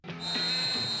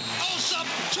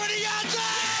20 yards.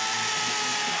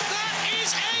 That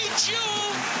is a duel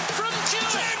from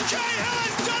Jewett. Tim Cahill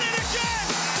has done it again.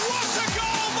 What a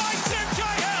goal by Tim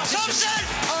Cahill. Thompson.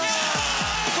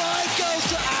 5 goals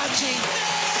to Archie.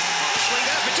 Swing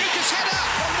out for Dukas header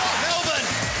from what? Melbourne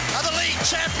are the league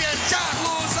champions. Dark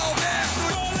Lord's old man.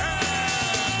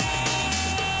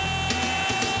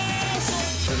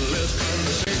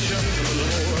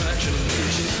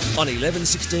 On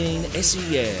 1116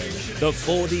 SEN, the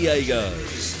Four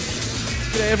Diegos.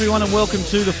 G'day everyone and welcome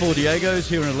to the Four Diegos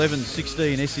here on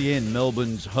 1116 SEN,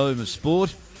 Melbourne's home of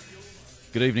sport.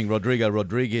 Good evening, Rodrigo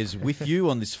Rodriguez with you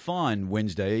on this fine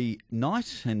Wednesday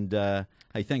night. And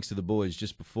hey, thanks to the boys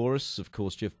just before us, of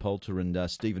course, Jeff Poulter and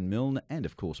Stephen Milne, and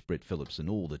of course, Brett Phillips and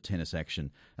all the tennis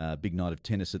action. Big night of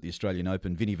tennis at the Australian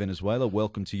Open. Vinny Venezuela,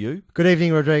 welcome to you. Good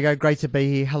evening, Rodrigo. Great to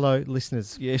be here. Hello,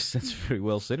 listeners. Yes, that's very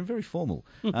well said and very formal.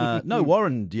 No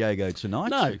Warren Diego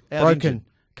tonight. No. Broken.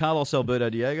 Carlos Alberto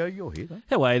Diego, you're here though.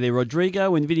 Hello there,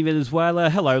 Rodrigo and Vinny Venezuela.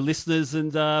 Hello, listeners.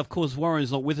 And, of course,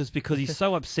 Warren's not with us because he's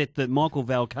so upset that Michael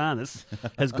Valkanis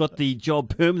has got the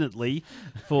job permanently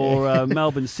for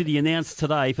Melbourne City, announced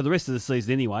today, for the rest of the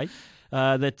season anyway,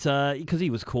 that because he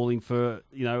was calling for,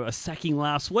 a sacking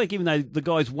last week, even though the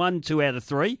guys won 2 out of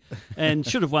 3 and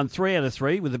should have won 3 out of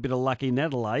 3 with a bit of luck in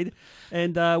Adelaide.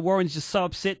 And Warren's just so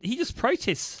upset, he just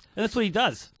protests. And that's what he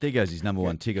does. There goes his number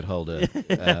one ticket holder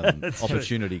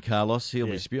opportunity, Carlos. He'll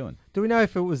be spewing. Do we know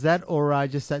if it was that or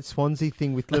just that Swansea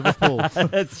thing with Liverpool?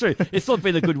 That's true. It's not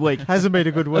been a good week. Hasn't been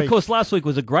a good week. Of course, last week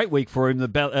was a great week for him, the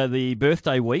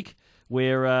birthday week,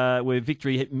 where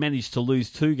Victory managed to lose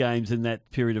 2 games in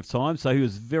that period of time. So he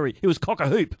was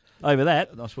cock-a-hoop over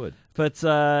that. Nice word. But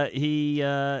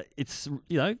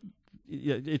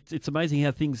it's amazing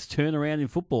how things turn around in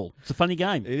football. It's a funny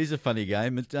game. It is a funny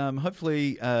game.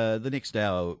 Hopefully the next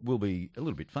hour will be a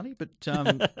little bit funny, but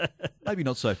maybe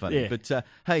not so funny. Yeah. But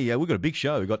hey, we've got a big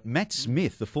show. We've got Matt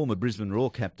Smith, the former Brisbane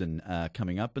Roar captain,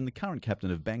 coming up, and the current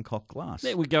captain of Bangkok Glass.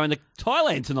 Yeah, we're going to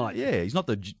Thailand tonight. Yeah, he's not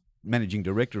the managing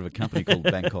director of a company called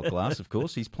Bangkok Glass, of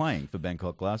course. He's playing for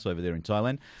Bangkok Glass over there in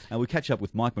Thailand. And we'll catch up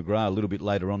with Mike McGrath a little bit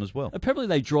later on as well. Apparently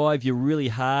they drive you really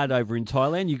hard over in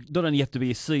Thailand. You not only have to be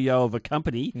a CEO of a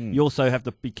company, you also have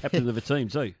to be captain of a team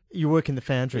too. You work in the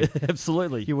foundry.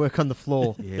 Absolutely. You work on the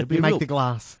floor. Yeah, you make the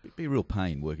glass. It'd be a real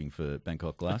pain working for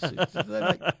Bangkok Glass.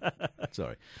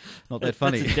 Sorry, not that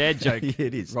funny. That's a dad joke. Yeah,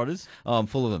 it is. Rodders. Oh, I'm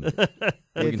full of them.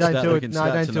 Don't do it.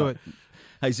 No, don't do it.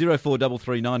 Hey,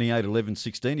 0433 98 11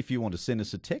 16 if you want to send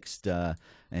us a text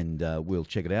and we'll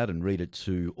check it out and read it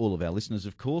to all of our listeners,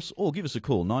 of course, or give us a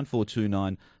call,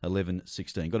 9429 11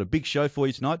 16. Got a big show for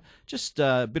you tonight. Just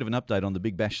a bit of an update on the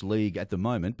Big Bash League at the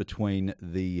moment between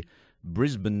the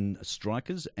Brisbane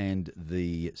Strikers and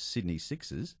the Sydney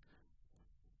Sixers.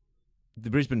 The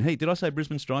Brisbane Heat. Did I say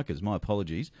Brisbane Strikers? My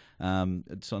apologies. So I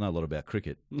know a lot about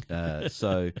cricket.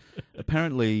 So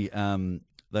apparently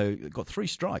they got 3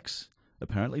 strikes.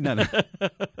 Apparently, no.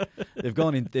 They've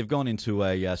gone into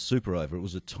a super over. It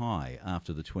was a tie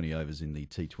after the 20 overs in the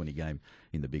T20 game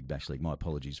in the Big Bash League. My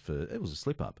apologies it was a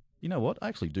slip up. You know what? I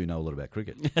actually do know a lot about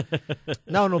cricket.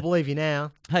 No one will believe you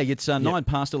now. Hey, it's 9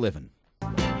 past 11.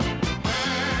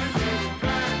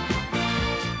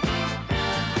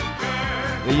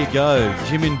 There you go.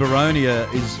 Jim in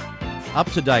Baronia is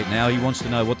up to date now. He wants to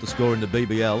know what the score in the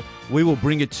BBL. We will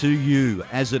bring it to you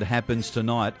as it happens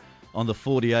tonight on the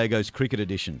Four Diegos Cricket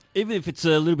Edition. Even if it's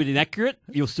a little bit inaccurate,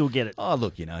 you'll still get it. Oh,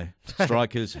 look,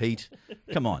 strikers, Heat.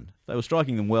 Come on. They were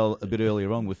striking them well a bit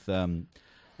earlier on with...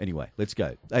 Anyway, let's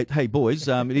go. Hey, boys,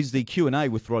 it is the Q&A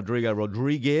with Rodrigo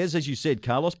Rodriguez. As you said,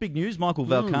 Carlos, big news. Michael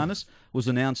Valkanis was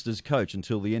announced as coach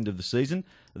until the end of the season.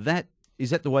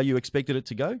 Is that the way you expected it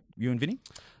to go, you and Vinny?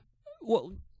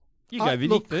 Well, you go,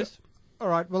 Vinny, first. All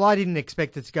right. Well, I didn't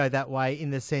expect it to go that way in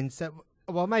the sense that,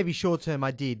 well, maybe short term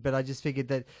I did, but I just figured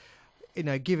that,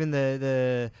 given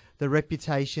the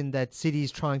reputation that City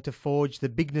is trying to forge, the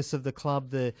bigness of the club,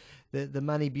 the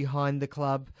money behind the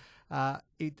club,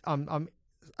 I'm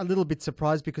a little bit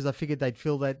surprised because I figured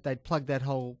they'd plug that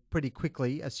hole pretty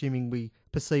quickly, assuming we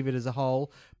perceive it as a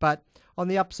hole. But on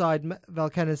the upside,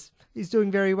 Valkanis is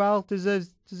doing very well, deserves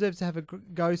to have a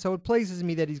go. So it pleases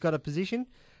me that he's got a position.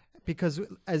 Because,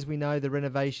 as we know, the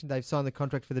renovation, they've signed the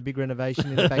contract for the big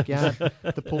renovation in the backyard.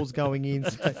 The pool's going in.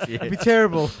 So it'd be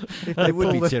terrible if they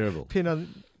would be pull the terrible. pin on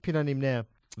him now.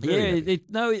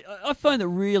 I find it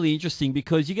really interesting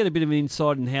because you get a bit of an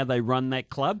insight in how they run that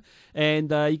club.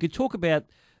 And you could talk about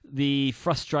the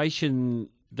frustration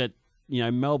that,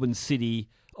 Melbourne City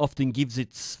often gives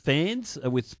its fans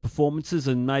with performances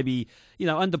and maybe,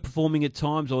 underperforming at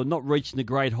times or not reaching the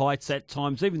great heights at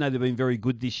times, even though they've been very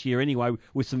good this year anyway,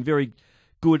 with some very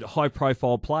good,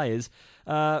 high-profile players.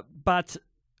 But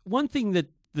one thing that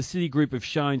the City Group have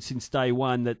shown since day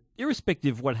one, that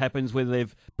irrespective of what happens, whether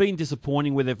they've been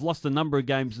disappointing, whether they've lost a number of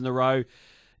games in a row,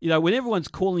 when everyone's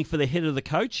calling for the head of the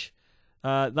coach,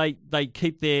 they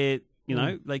keep their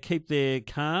they keep their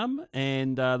calm,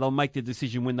 and they'll make their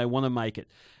decision when they want to make it.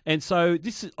 And so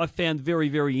this I found very,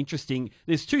 very interesting.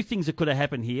 There's two things that could have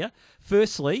happened here.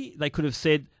 Firstly, they could have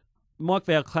said, Mike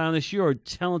Valkanis, you're a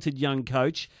talented young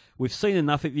coach. We've seen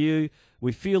enough of you.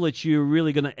 We feel that you're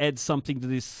really going to add something to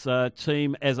this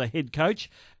team as a head coach,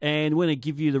 and we're going to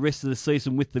give you the rest of the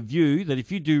season with the view that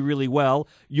if you do really well,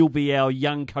 you'll be our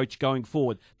young coach going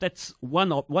forward. That's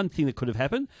one thing that could have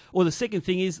happened. Or the second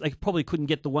thing is they probably couldn't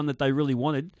get the one that they really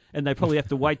wanted, and they probably have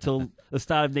to wait till the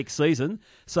start of next season.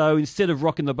 So instead of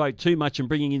rocking the boat too much and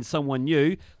bringing in someone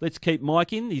new, let's keep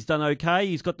Mike in. He's done okay.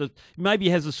 He's got maybe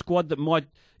he has a squad that might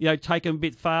take him a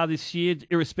bit far this year,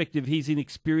 irrespective of his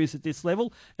inexperience at this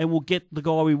level, and we'll get the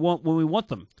guy we want when we want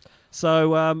them.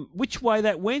 So which way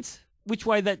that went, which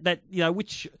way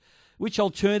which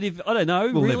alternative, I don't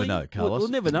know. We'll really. never know, Carlos. We'll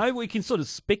never know. We can sort of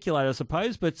speculate, I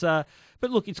suppose, but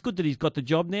look, it's good that he's got the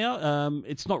job now.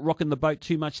 It's not rocking the boat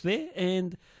too much there,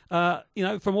 and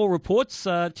from all reports,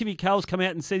 Timmy Cahill's come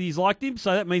out and said he's liked him,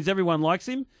 so that means everyone likes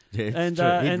him. Yeah, and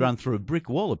true. He'd run through a brick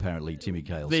wall, apparently, Timmy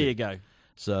Cahill There said. you go.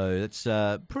 So it's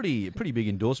pretty big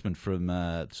endorsement from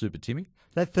Super Timmy.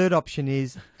 That third option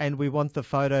is, and we want the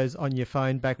photos on your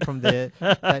phone back from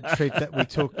that trip that we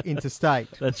took interstate.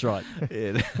 That's right.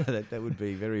 Yeah, that would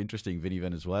be very interesting, Vinny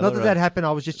Venezuela. Not that happened.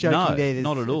 I was just joking No, there. There's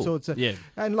not at all. sorts of- Yeah.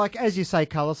 And like as you say,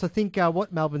 Carlos, I think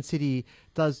what Melbourne City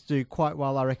does do quite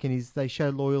well, I reckon, is they show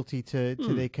loyalty to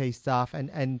their key staff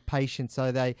and patience.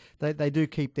 So they do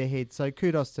keep their head. So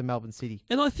kudos to Melbourne City.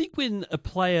 And I think when a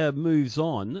player moves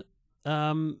on,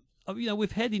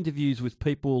 we've had interviews with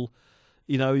people,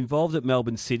 involved at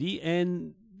Melbourne City,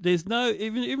 and there's no,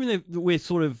 even if we're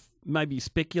sort of maybe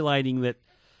speculating that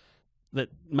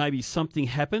maybe something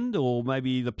happened, or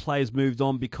maybe the player's moved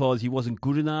on because he wasn't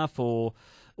good enough, or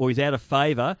he's out of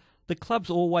favour. The club's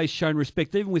always shown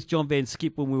respect, even with John Van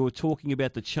Skip when we were talking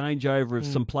about the changeover of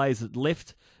some players that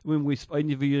left when we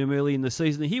interviewed him early in the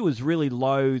season. He was really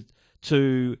loath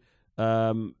to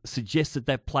suggest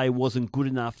that player wasn't good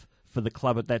enough for the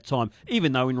club at that time,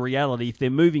 even though in reality, if they're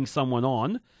moving someone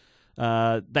on,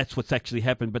 that's what's actually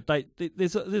happened. But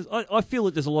I feel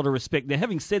that there's a lot of respect. Now,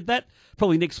 having said that,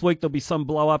 probably next week there'll be some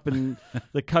blow up, and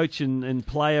the coach and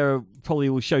player probably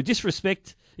will show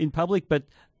disrespect in public. But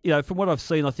from what I've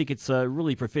seen, I think it's a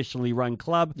really professionally run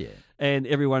club, and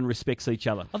everyone respects each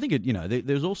other. I think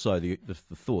there's also the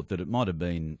thought that it might have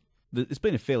been. It's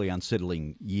been a fairly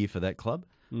unsettling year for that club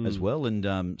as well,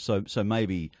 and so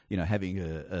maybe having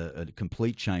a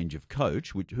complete change of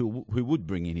coach, who would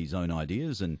bring in his own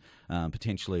ideas and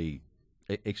potentially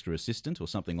extra assistant or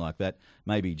something like that,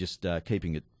 maybe just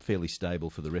keeping it fairly stable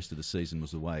for the rest of the season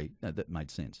was the way that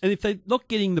made sense. And if they're not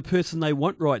getting the person they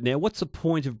want right now, what's the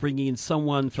point of bringing in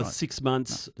someone for 6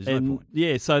 months? No, there's no point.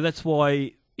 Yeah, so that's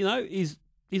why he's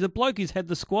a bloke who's had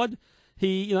the squad.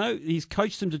 He's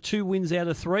coached them to 2 wins out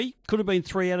of 3. Could have been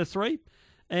 3 out of 3.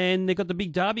 And they've got the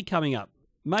big derby coming up.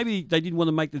 Maybe they didn't want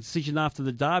to make the decision after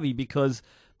the derby because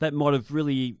that might have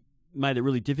really made it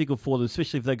really difficult for them,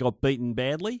 especially if they got beaten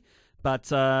badly. But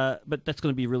that's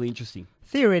going to be really interesting.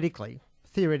 Theoretically,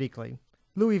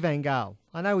 Louis van Gaal.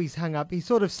 I know he's hung up. He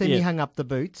sort of hung up the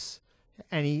boots,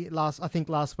 and I think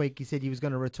last week he said he was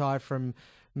going to retire from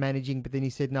managing, but then he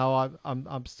said no,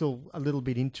 I'm still a little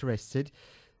bit interested.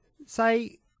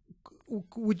 Say,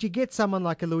 would you get someone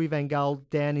like a Louis van Gaal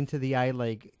down into the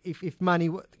A-League if money?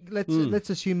 Let's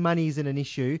assume money isn't an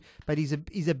issue, but he's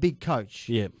a big coach.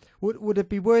 Yeah. Would it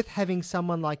be worth having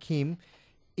someone like him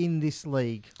in this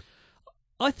league?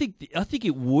 I think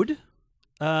it would.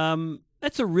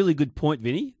 That's a really good point,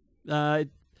 Vinny. I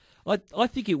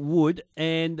think it would,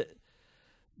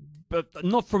 but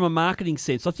not from a marketing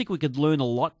sense. I think we could learn a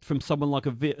lot from someone like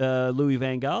a Louis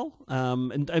van Gaal.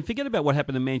 And forget about what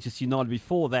happened to Manchester United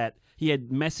before that. He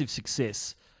had massive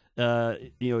success,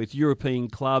 with European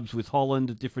clubs, with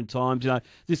Holland at different times.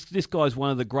 This guy's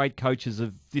one of the great coaches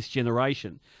of this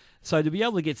generation. So to be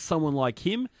able to get someone like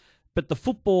him, but the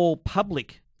football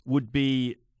public would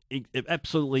be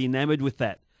absolutely enamoured with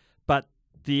that. But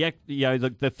the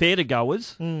theatre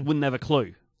goers wouldn't have a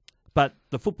clue. But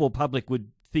the football public would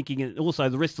thinking, and also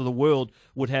the rest of the world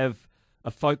would have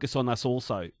a focus on us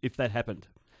also if that happened.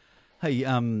 Hey,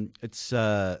 it's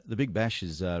the Big Bash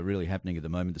is really happening at the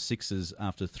moment. The Sixers,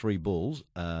 after 3 balls,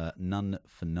 none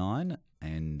for 9,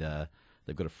 and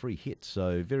they've got a free hit.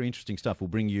 So very interesting stuff. We'll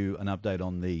bring you an update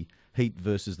on the Heat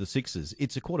versus the Sixers.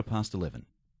 It's 11:15.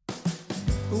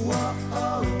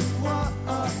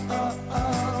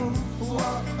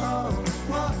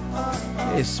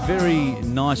 Yes, very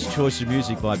nice choice of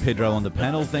music by Pedro on the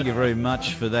panel. Thank you very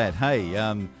much for that.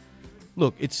 Hey,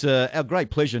 look, it's our great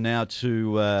pleasure now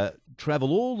to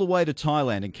travel all the way to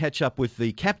Thailand and catch up with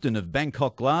the captain of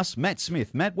Bangkok Glass, Matt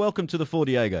Smith. Matt, welcome to the Four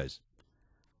Diegos.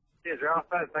 Cheers, Ralph.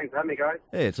 Thanks for having me, guys.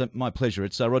 Yeah, it's my pleasure.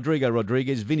 It's Rodrigo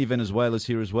Rodriguez, Vinny Venezuela's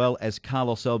here as well as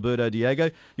Carlos Alberto Diego.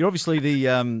 You're obviously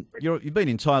you've been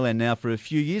in Thailand now for a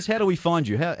few years. How do we find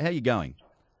you? How are you going?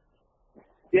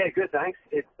 Yeah, good, thanks.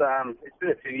 It's been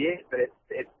a few years, but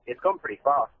it's gone pretty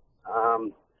fast.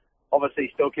 Obviously,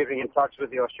 still keeping in touch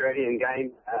with the Australian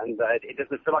game, and it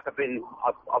doesn't feel like I've been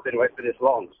away for this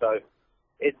long. So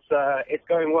it's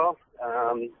going well.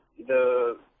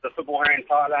 The football here in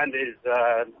Thailand is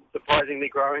surprisingly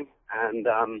growing, and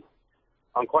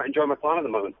I'm quite enjoying my time at the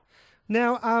moment.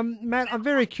 Now, Matt, I'm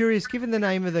very curious, given the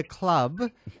name of the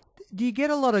club, do you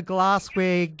get a lot of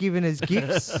glassware given as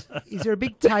gifts? Is there a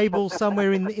big table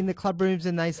somewhere in the club rooms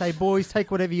and they say, boys,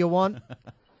 take whatever you want?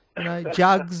 You know,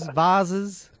 jugs,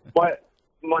 vases?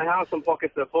 My house and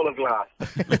pockets are full of glass.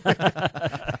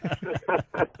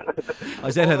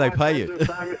 Is that how they pay you?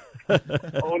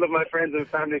 All of my friends and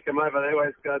family come over. They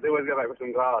always go back with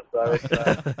some glass. So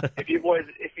if you boys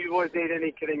need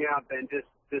any kitting out, then just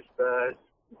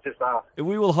ask.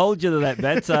 We will hold you to that,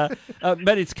 Matt.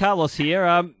 Matt, it's Carlos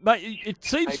here. Mate, it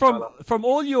seems from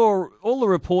all the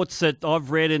reports that I've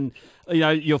read and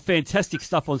your fantastic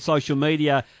stuff on social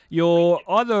media, you're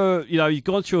either you've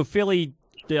gone through a fairly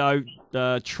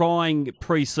trying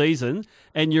pre-season,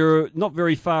 and you're not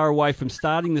very far away from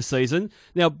starting the season.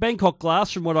 Now, Bangkok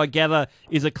Glass, from what I gather,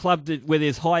 is a club where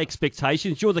there's high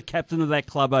expectations. You're the captain of that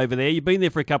club over there. You've been there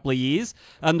for a couple of years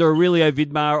under Aurelio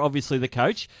Vidmar, obviously the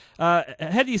coach. How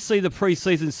do you see the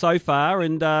pre-season so far,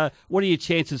 and what are your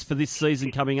chances for this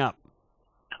season coming up?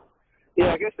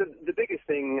 Yeah, I guess the biggest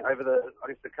thing over the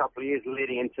couple of years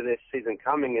leading into this season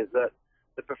coming is that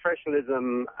the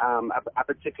professionalism,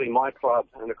 particularly my club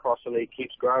and across the league,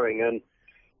 keeps growing. And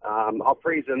our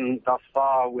pre-season thus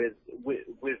far with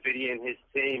Vinny and his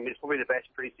team is probably the best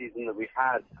pre-season that we've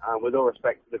had, with all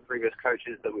respect to the previous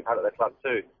coaches that we've had at the club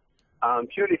too.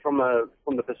 Purely from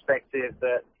the perspective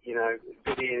that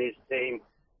Vinny and his team,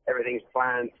 everything's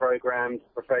planned, programmed,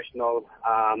 professional.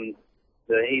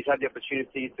 He's had the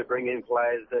opportunity to bring in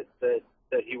players that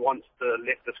he wants to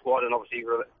lift the squad, and obviously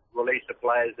release the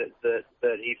players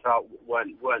that he felt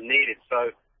weren't needed.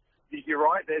 So you're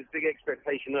right. There's big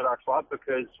expectation at our club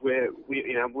because we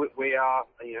are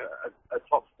a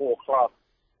top four club.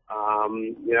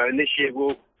 And this year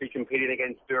we'll be competing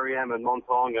against Buriram and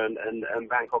Montong and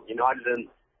Bangkok United. And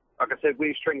like I said,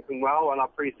 we've strengthened well, and our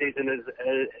pre-season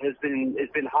has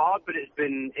been hard, but it's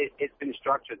been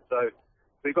structured. So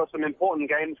we've got some important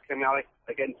games coming out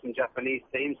against some Japanese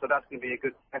teams, so that's going to be a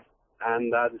good test.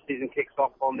 And the season kicks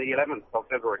off on the 11th of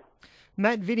February.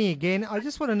 Matt, Vinny again. I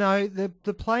just want to know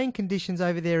the playing conditions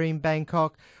over there in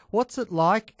Bangkok. What's it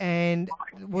like, and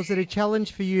was it a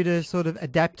challenge for you to sort of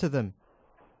adapt to them?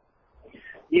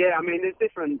 Yeah, I mean, there's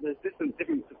different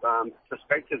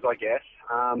perspectives, I guess.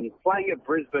 Playing at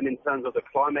Brisbane in terms of the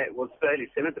climate was fairly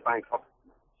similar to Bangkok,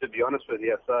 to be honest with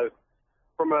you. So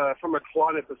from a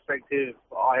climate perspective,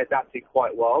 I adapted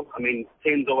quite well. I mean,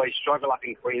 teams always struggle up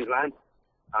in Queensland.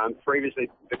 Previously,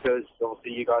 because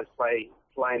obviously you guys play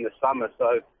in the summer,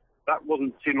 so that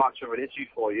wasn't too much of an issue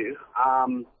for you.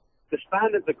 The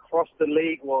standards across the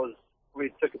league we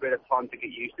took a bit of time to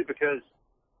get used to because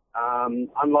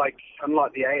unlike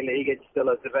the A-League, it's still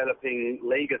a developing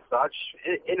league as such,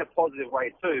 in a positive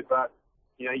way too. But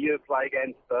you play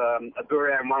against a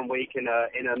Buriram 1 week in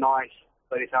a nice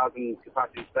 30,000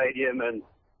 capacity stadium, and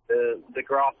the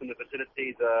grass and the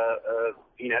facilities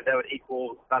they would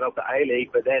equal that of the A-League,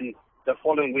 but then the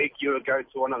following week you would go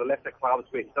to one of the lesser clubs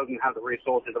which doesn't have the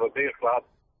resources of a bigger club,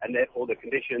 and therefore the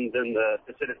conditions and the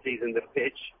facilities and the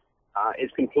pitch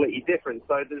is completely different.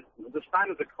 So the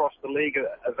standards across the league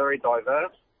are very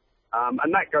diverse,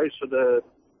 and that goes for the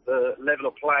level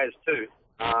of players too.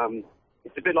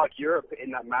 It's a bit like Europe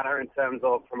in that manner in terms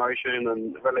of promotion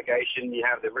and relegation. You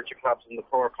have the richer clubs and the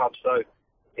poorer clubs, so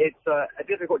it's a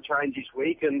difficult challenge each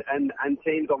week, and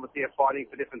teams obviously are fighting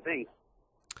for different things.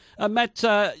 Matt,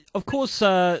 of course,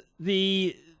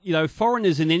 the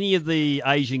foreigners in any of the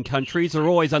Asian countries are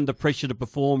always under pressure to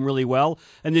perform really well,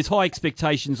 and there's high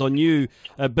expectations on you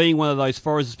being one of those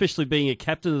foreigners, especially being a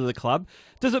captain of the club.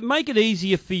 Does it make it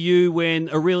easier for you when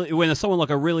someone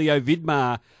like Aurelio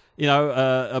Vidmar,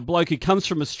 a bloke who comes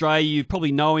from Australia, you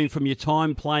probably know him from your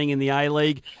time playing in the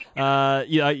A-League.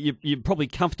 You're probably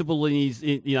comfortable in his,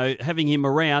 having him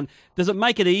around. Does it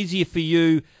make it easier for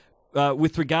you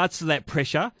with regards to that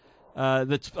pressure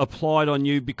that's applied on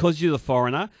you because you're the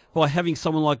foreigner by having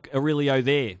someone like Aurelio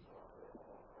there?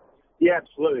 Yeah,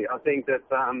 absolutely. I think that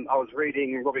I was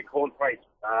reading Robbie Cornthwaite's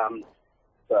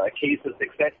keys to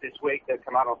success this week that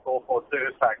come out on 442,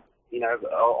 in fact,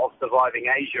 of surviving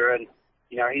Asia. And,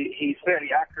 he's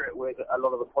fairly accurate with a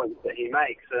lot of the points that he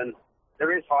makes. And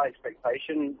there is high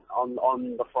expectation on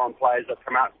the foreign players that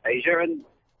come out to Asia. And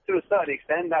to a certain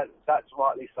extent, that's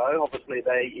rightly so. Obviously, it's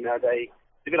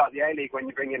a bit like the A-League when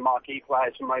you bring in marquee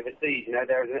players from overseas.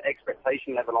 There is an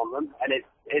expectation level on them. And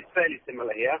it's fairly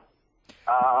similar here.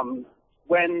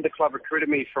 When the club recruited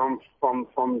me from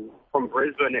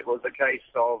Brisbane, it was a case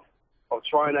of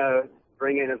trying to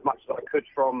bring in as much as I could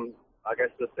from, I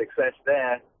guess, the success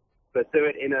there, but do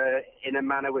it in a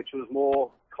manner which was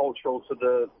more cultural to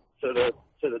the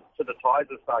ties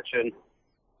as such. And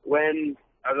when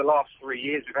over the last 3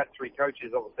 years we've had 3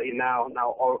 coaches, obviously now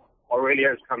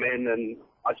Aurelio's come in, and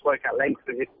I spoke at length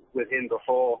with him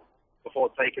before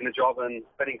taking the job and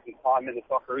spending some time in the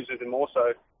Socceroos with him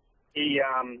also. He's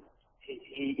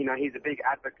a big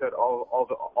advocate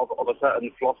of a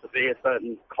certain philosophy, a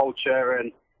certain culture,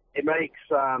 and it makes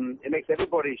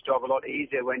everybody's job a lot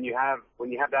easier when you have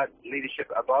that leadership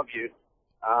above you,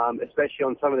 especially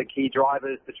on some of the key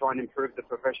drivers to try and improve the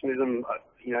professionalism,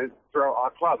 throughout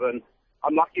our club. And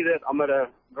I'm lucky that I'm at a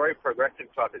very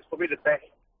progressive club. It's probably the best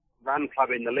run club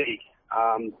in the league.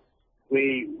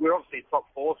 We're obviously top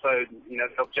 4, so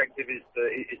the objective is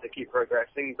to keep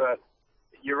progressing, but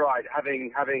you're right.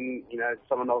 Having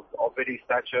someone of Viddy's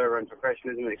stature and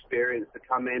professionalism and experience to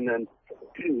come in and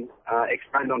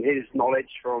expand on his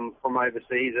knowledge from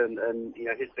overseas and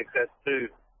his success too,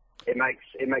 it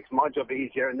makes my job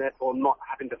easier, and therefore not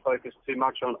having to focus too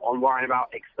much on worrying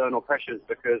about external pressures,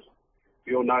 because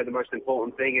we all know the most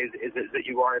important thing is that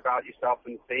you worry about yourself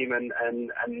and the team,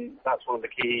 and that's one of the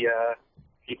key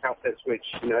facets which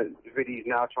Viddy's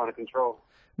now trying to control.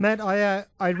 Matt,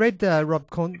 I read Rob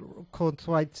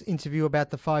Cornthwaite's interview about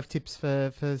the 5 tips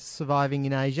for surviving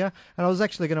in Asia, and I was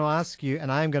actually going to ask you,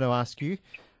 and I am going to ask you,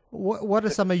 what are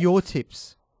some of your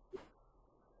tips?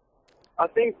 I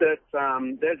think that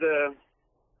there's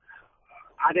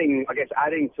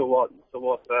adding to what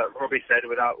Robbie said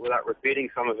without repeating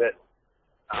some of it.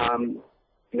 And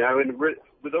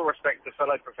with all respect to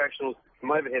fellow professionals who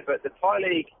come over here, but the Thai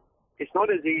League, it's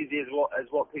not as easy as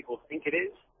what people think it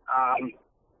is.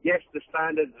 Yes, the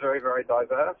standard's very, very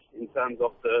diverse in terms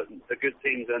of the good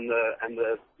teams and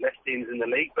the less teams in the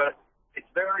league, but it's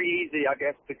very easy, I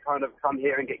guess, to kind of come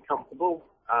here and get comfortable,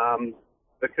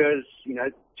 because,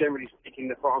 generally speaking,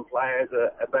 the foreign players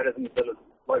are better than the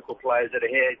local players that are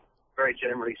here, very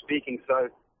generally speaking. So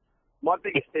my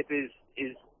biggest tip is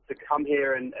to come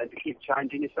here and to keep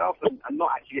challenging yourself and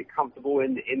not actually get comfortable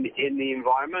in the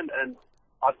environment. And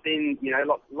I've seen,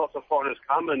 lots of foreigners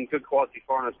come, and good quality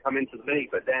foreigners come into the league,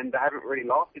 but then they haven't really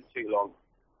lasted too long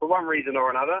for one reason or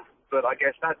another. But I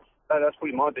guess that's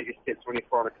probably my biggest tips when you're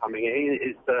foreigner coming in,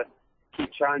 is to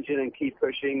keep challenging and keep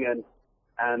pushing,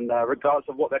 and regardless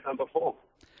of what they've done before.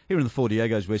 Here in the Four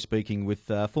Diegos, we're speaking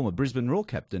with former Brisbane Roar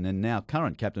captain and now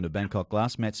current captain of Bangkok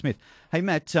Glass, Matt Smith. Hey,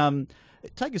 Matt,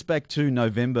 take us back to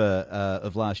November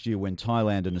of last year when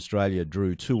Thailand and Australia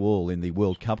drew 2-2 in the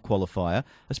World Cup qualifier,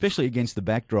 especially against the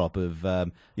backdrop of,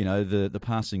 the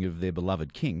passing of their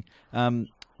beloved king.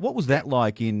 What was that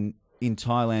like in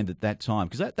Thailand at that time?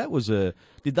 Because that was did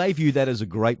they view that as a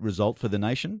great result for the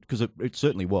nation? Because it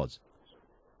certainly was.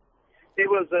 It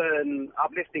was an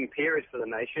uplifting period for the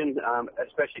nation,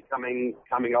 especially coming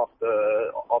off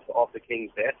the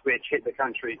king's death, which hit the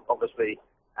country obviously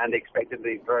and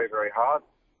expectedly very, very hard.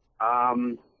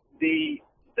 The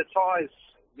Thais,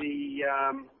 they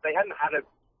hadn't had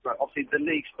obviously the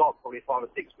league stopped probably 5 or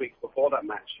 6 weeks before that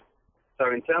match.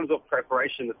 So in terms of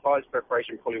preparation, the Thais'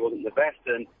 preparation probably wasn't the best.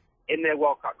 And in their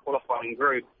World Cup qualifying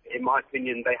group, in my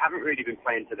opinion, they haven't really been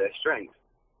playing to their strength.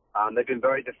 They've been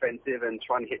very defensive and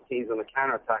trying to hit teams on the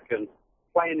counter-attack. And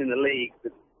playing in the league,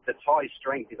 the Thai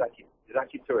strength is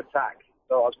actually to attack.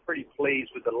 So I was pretty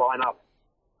pleased with the lineup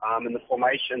and the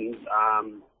formation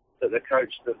that the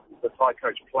Thai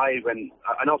coach played. And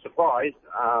I was surprised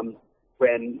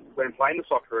when playing the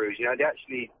Socceroos. They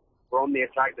actually were on the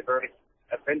attack. They're very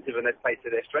offensive and they played to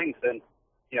their strengths. And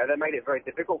they made it very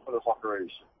difficult for the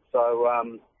Socceroos.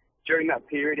 So during that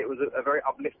period, it was a very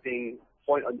uplifting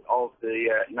point of the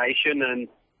nation, and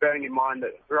bearing in mind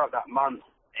that throughout that month,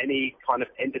 any kind of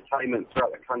entertainment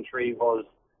throughout the country was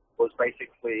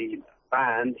basically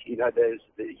banned. You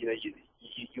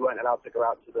weren't allowed to go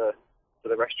out to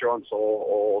the restaurants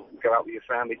or go out with your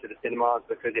family to the cinemas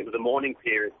because it was a mourning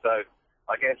period. So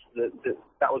I guess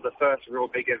that was the first real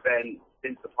big event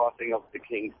since the passing of the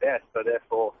King's death. So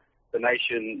therefore, the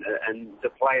nation and the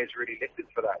players really lifted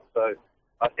for that. So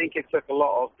I think it took a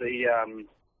lot of the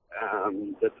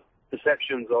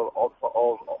perceptions of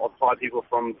Thai people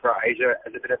from throughout Asia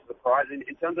as a bit of a surprise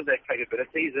in terms of their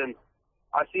capabilities. And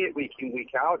I see it week in,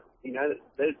 week out. You know,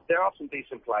 there are some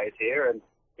decent players here, and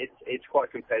it's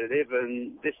quite competitive.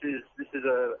 And this is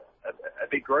a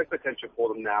big growth potential for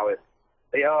them now.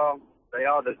 They are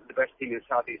the best team in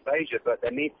Southeast Asia, but they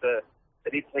need to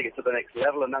take it to the next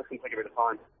level, and that's going to take a bit of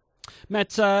time.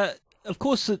 Matt, of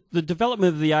course, the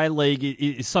development of the A-League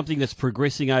is something that's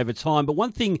progressing over time, but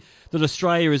one thing that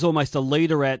Australia is almost a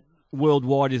leader at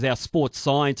worldwide is our sports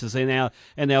sciences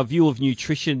and our view of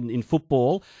nutrition in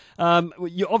football.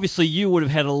 Obviously, you would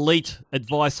have had elite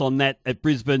advice on that at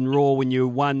Brisbane Roar when you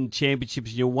won championships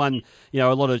and you won,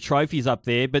 a lot of trophies up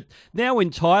there. But now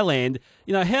in Thailand,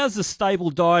 how's the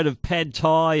stable diet of pad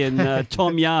thai and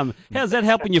tom yum? How's that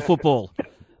helping your football?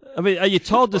 I mean, are you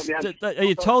told to? Are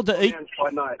you told to eat?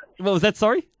 Quite nice. What was that?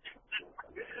 Sorry.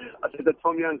 I said the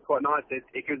tom yum's quite nice.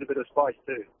 It gives a bit of spice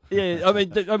too. Yeah, I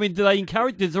mean, do they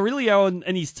encourage? Does Aurelio and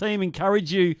his team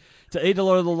encourage you to eat a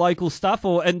lot of the local stuff,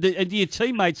 and do your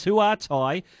teammates who are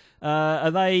Thai,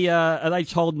 are they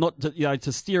told not to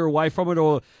to steer away from it,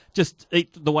 or just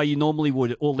eat the way you normally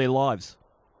would all their lives?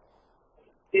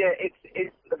 Yeah, it's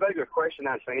a very good question,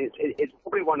 actually. It's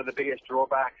probably one of the biggest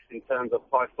drawbacks in terms of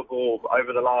Thai football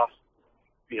over the last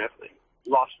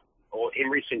or in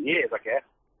recent years, I guess.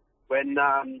 When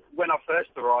I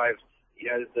first arrived,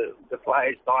 the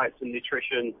players' diets and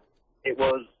nutrition, it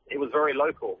was very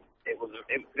local. It was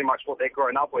pretty much what they're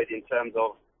growing up with in terms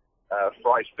of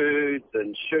fried foods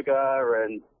and sugar,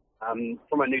 and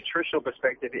from a nutritional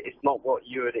perspective, it's not what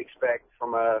you would expect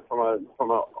from a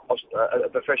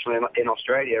professional in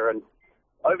Australia. And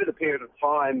over the period of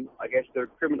time, I guess the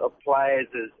recruitment of players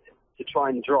is to try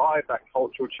and drive that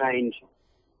cultural change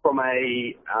from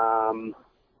an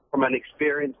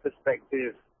experience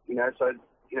perspective.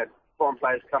 Foreign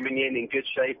players coming in good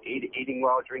shape, eating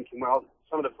well, drinking well.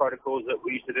 Some of the protocols that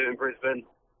we used to do in Brisbane,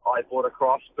 I brought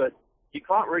across, but you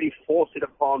can't really force it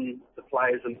upon the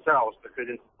players themselves, because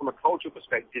from a cultural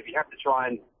perspective, you have to try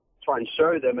and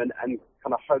show them and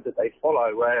kind of hope that they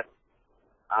follow. Where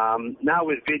now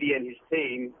with Vidi and his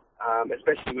team,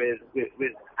 especially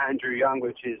with Andrew Young,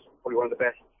 which is probably one of the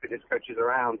best fitness coaches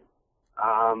around,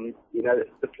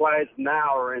 the players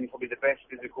now are in probably the best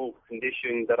physical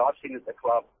condition that I've seen at the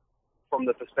club, from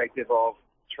the perspective of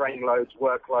training loads,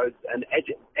 workloads, and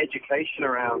education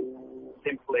around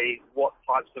simply what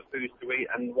types of foods to eat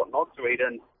and what not to eat.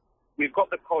 And we've got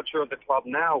the culture of the club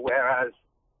now, whereas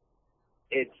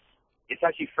it's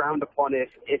actually frowned upon if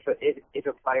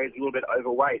a player is a little bit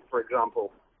overweight, for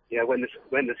example. When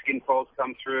the skin folds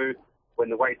come through, when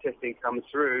the weight testing comes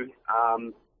through,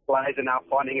 players are now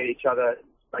finding at each other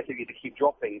basically to keep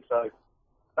dropping. So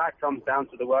that comes down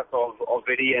to the work of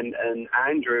Vidi and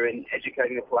Andrew in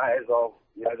educating the players of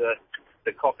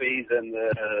the coffees and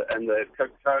the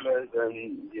Coca-Colas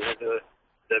and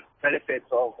the benefits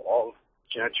of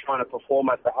trying to perform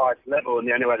at the highest level. And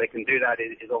the only way they can do that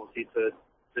is obviously to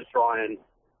try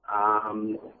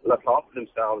and look after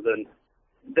themselves. And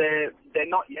they're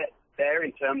not yet there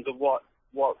in terms of what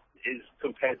is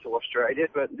compared to Australia,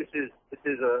 but this is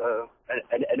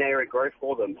an area of growth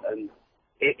for them. And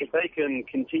if they can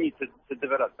continue to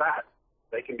develop that,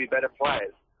 they can be better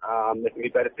players. They can be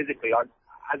better physically.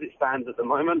 As it stands at the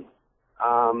moment,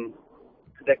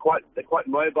 they're quite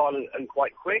mobile and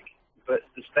quite quick, but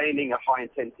sustaining a high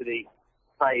intensity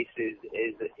pace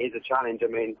is a challenge. I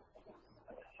mean,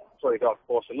 sorry, got off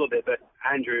course a little bit, but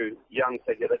Andrew Young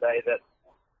said the other day that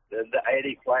the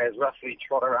A-League players roughly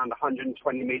trot around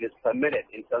 120 meters per minute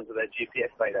in terms of their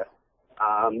GPS data.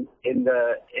 In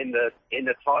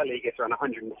the Thai league, it's around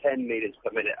 110 meters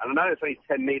per minute. And I know it's only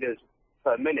 10 meters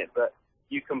per minute, but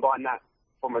you combine that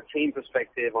from a team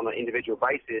perspective on an individual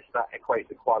basis, that equates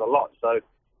to quite a lot. So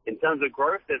in terms of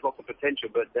growth, there's lots of potential,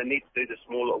 but they need to do the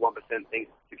smaller 1% things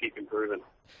to keep improving.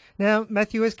 Now,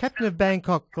 Matthew, as captain of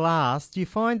Bangkok Glass, do you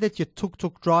find that your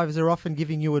tuk-tuk drivers are often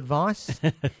giving you advice?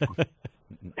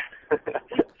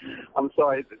 I'm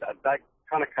sorry, that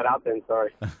kind of cut out then,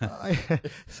 sorry.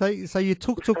 So your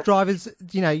tuk-tuk drivers,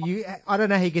 I don't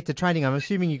know how you get to training. I'm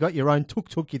assuming you got your own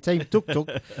tuk-tuk, your team tuk-tuk.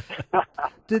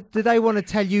 Do they want to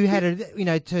tell you how to,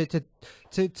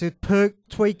 to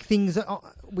tweak things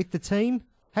with the team?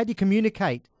 How do you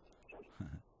communicate?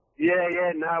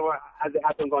 Yeah, no, as it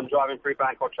happens, I'm driving through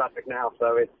Bangkok traffic now,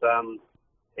 so it's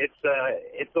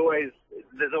always,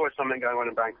 there's always something going on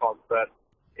in Bangkok, but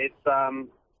it's,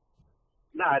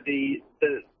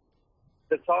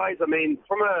 the Thais, I mean,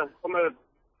 from a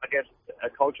I guess, a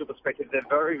cultural perspective, they're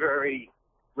very, very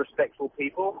respectful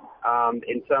people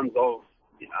in terms of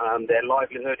their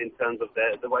livelihood, in terms of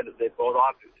the way that they're brought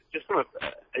up, just from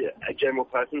a general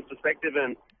person's perspective.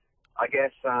 And I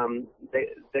guess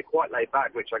they're quite laid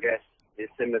back, which I guess is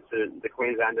similar to the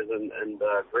Queenslanders and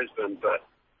Brisbane. But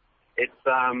it's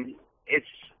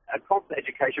a constant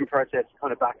education process,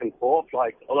 kind of back and forth.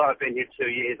 Like, although I've been here 2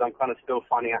 years, I'm kind of still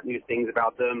finding out new things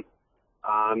about them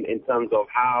in terms of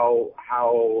how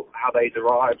they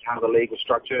derived, how the league was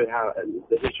structured, how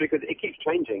the history, because it keeps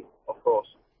changing, of course.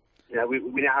 You know,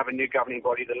 we now have a new governing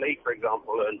body, the league, for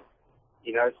example, and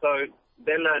you know, so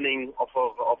they're learning off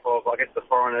of I guess the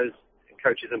foreigners,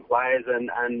 coaches and players,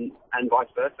 and vice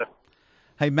versa.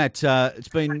 Hey, Matt, it's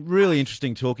been really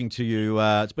interesting talking to you.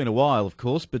 It's been a while, of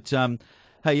course, but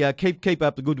hey, keep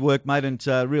up the good work, mate, and it's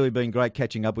really been great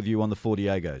catching up with you on the Four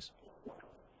Diegos.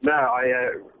 No,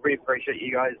 I really appreciate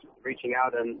you guys reaching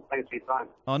out, and thanks for your time.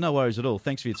 Oh, no worries at all.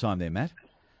 Thanks for your time there, Matt.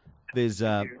 There's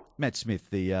Matt Smith,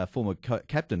 the former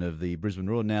captain of the Brisbane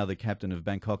Roar, now the captain of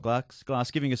Bangkok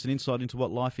Glass, giving us an insight into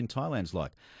what life in Thailand's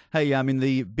like. Hey, in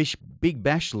the Big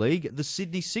Bash League, the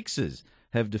Sydney Sixers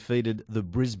have defeated the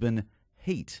Brisbane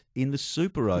Heat in the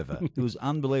Super Over. It was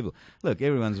unbelievable. Look,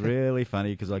 everyone's really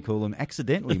funny because I call them,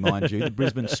 accidentally, mind you, the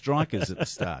Brisbane Strikers at the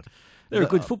start. They're a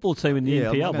good football team in the NPL,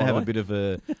 I'm going to have by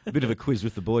a bit of a quiz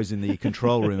with the boys in the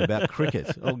control room about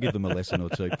cricket. I'll give them a lesson or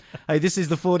two. Hey, this is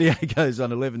the Four Diegos on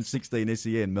 1116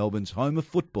 SEN, Melbourne's home of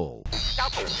football.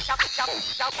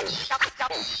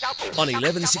 On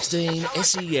 1116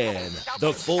 SEN,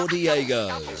 the Four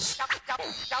Diegos.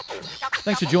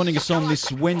 Thanks for joining us on this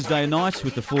Wednesday night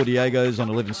with the Four Diegos on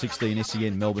 1116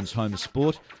 SEN, Melbourne's home of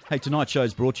sport. Hey, tonight's show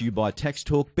is brought to you by Tax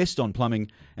Talk, Best on Plumbing,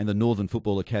 and the Northern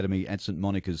Football Academy at St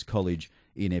Monica's College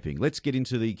in Epping. Let's get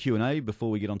into the Q&A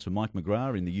before we get on to Mike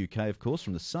McGrath in the UK, of course,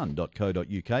 from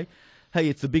thesun.co.uk. Hey,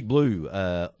 it's the Big Blue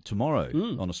tomorrow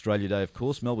on Australia Day, of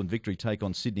course. Melbourne Victory take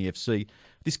on Sydney FC.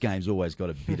 This game's always got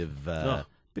a bit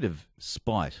of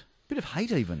spite. Bit of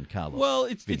hate, even, Carlos. Well,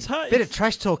 it's hard. Bit of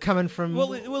trash talk coming from.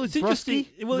 Well, it's interesting.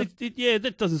 Well, yeah,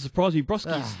 that doesn't surprise me.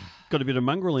 Broski's got a bit of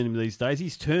mongrel in him these days.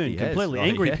 He's turned completely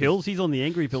angry pills. He's on the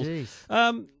angry pills.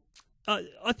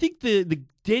 I think the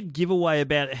dead giveaway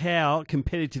about how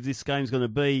competitive this game's going to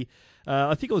be.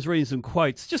 I think I was reading some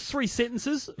quotes, just 3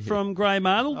 sentences from Graham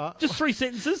Arnold, just 3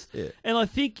 sentences, and I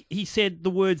think he said the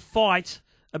word fight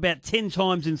about 10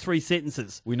 times in 3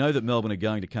 sentences. We know that Melbourne are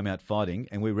going to come out fighting,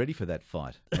 and we're ready for that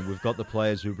fight. And we've got the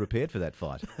players who are prepared for that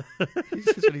fight.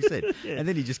 That's what he said. And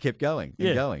then he just kept going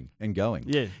and going and going.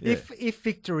 Yeah. If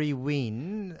Victory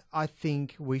win, I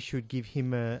think we should give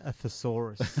him a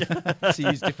thesaurus. To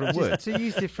use different words. To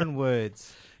use different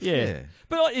words. Yeah.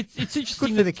 But it's interesting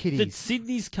Good for the that kiddies.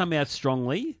 Sydney's come out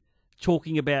strongly,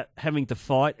 talking about having to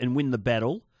fight and win the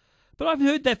battle. But I've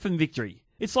heard that from Victory.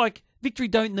 It's like Victory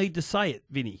don't need to say it,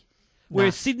 Vinny.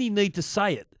 Whereas Sydney need to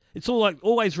say it. It's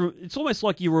it's almost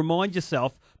like you remind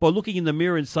yourself by looking in the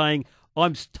mirror and saying,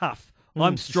 "I'm tough,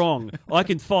 I'm strong, I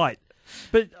can fight."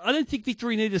 But I don't think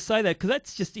Victory need to say that because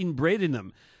that's just inbred in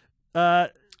them.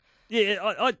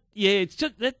 It's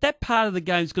just that part of the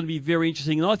game is going to be very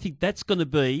interesting, and I think that's going to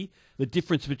be the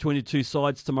difference between the two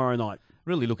sides tomorrow night.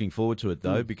 Really looking forward to it,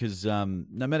 though, because no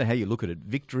matter how you look at it,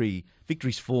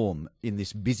 Victory's form in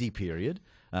this busy period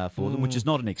for them, which is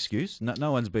not an excuse.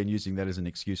 No one's been using that as an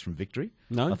excuse from Victory.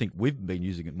 No, I think we've been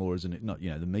using it more as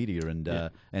the media and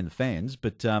the fans.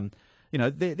 But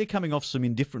they're coming off some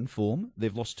indifferent form.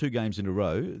 They've lost 2 games in a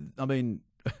row. I mean,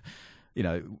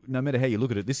 no matter how you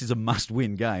look at it, this is a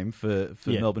must-win game for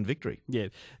Melbourne Victory. Yeah.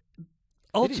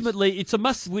 Ultimately, it's a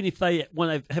must-win if they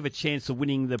want to have a chance of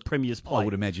winning the Premier's Plate. I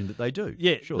would imagine that they do.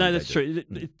 Yeah, no, that's true.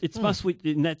 It's must-win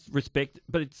in that respect.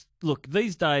 But look,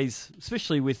 these days,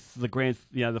 especially with the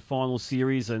the final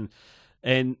series, and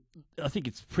I think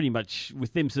it's pretty much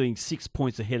with them being 6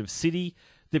 points ahead of City,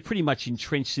 they're pretty much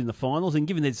entrenched in the finals. And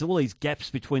given there's all these gaps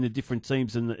between the different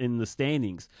teams in the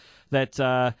standings, that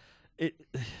of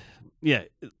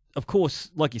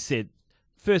course, like you said,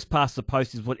 first past the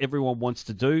post is what everyone wants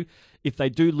to do. If they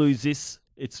do lose this,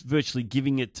 it's virtually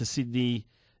giving it to Sydney,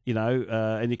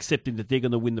 and accepting that they're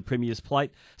going to win the Premier's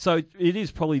Plate. So it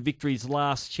is probably Victory's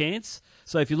last chance.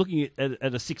 So if you're looking at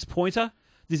a 6-pointer,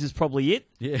 this is probably it.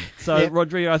 Yeah. So,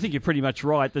 Rodrigo, I think you're pretty much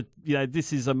right that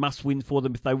this is a must-win for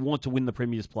them if they want to win the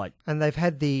Premier's Plate. And they've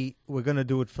had we're going to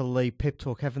do it for Lee pep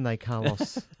talk, haven't they,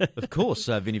 Carlos? Of course,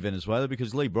 Vinny Venezuela,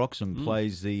 because Lee Broxham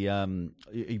plays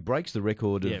he breaks the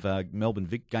record of Melbourne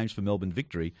games for Melbourne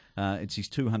Victory. It's his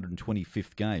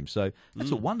 225th game. So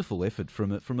that's a wonderful effort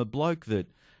from a bloke that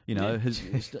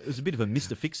is a bit of a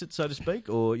Mr. Fix-It, so to speak,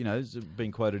 or has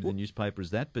been quoted in the newspaper as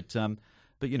that. But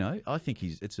But, you know, I think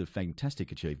it's a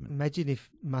fantastic achievement. Imagine if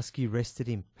Muskie rested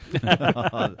him.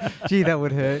 Gee, that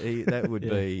would hurt. That would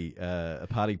be a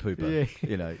party pooper, Yeah.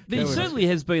 you know. But he certainly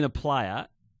has been a player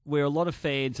where a lot of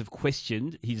fans have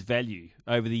questioned his value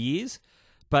over the years,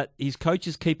 but his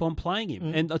coaches keep on playing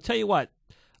him. And I'll tell you what,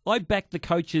 I back the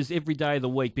coaches every day of the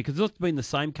week because it's not been the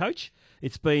same coach.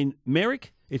 It's been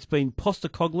Merrick, it's been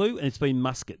Postecoglou, and it's been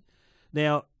Muscat.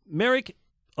 Now, Merrick,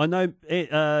 I know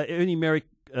Ernie Merrick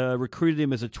recruited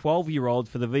him as a 12-year-old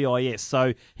for the VIS,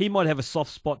 so he might have a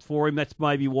soft spot for him. That's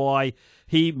maybe why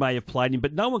he may have played him.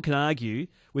 But no one can argue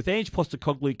with Ange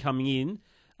Postecoglou coming in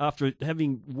after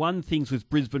having won things with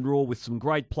Brisbane Roar with some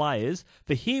great players.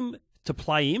 For him to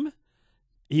play him,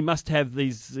 he must have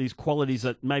these qualities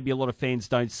that maybe a lot of fans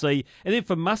don't see. And then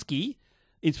for Muskie,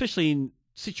 especially in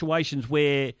situations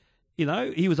where, you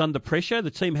know, he was under pressure,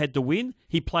 the team had to win,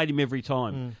 he played him every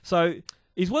time. So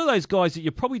he's one of those guys that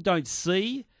you probably don't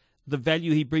see the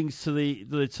value he brings to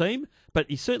the team, but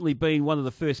he's certainly been one of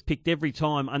the first picked every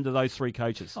time under those three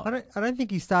coaches. I don't think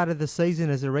he started the season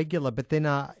as a regular, but then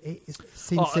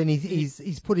since then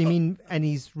he's put him in and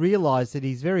he's realised that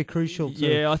he's very crucial to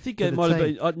Yeah, I think to it the might have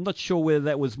team. been. I'm not sure whether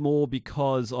that was more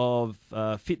because of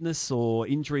fitness or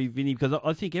injury, Vinny, because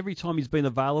I think every time he's been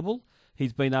available,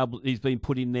 he's been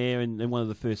put in there and one of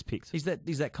the first picks. He's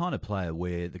that kind of player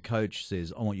where the coach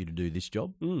says, "I want you to do this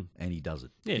job," and he does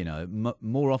it. Yeah. You know,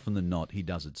 more often than not, he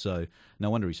does it. So no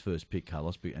wonder he's first pick,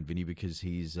 Carlos and Vinny, because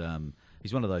he's one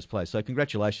of those players. So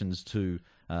congratulations to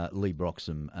Lee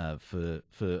Broxham for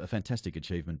a fantastic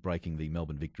achievement, breaking the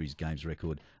Melbourne Victories games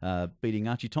record, beating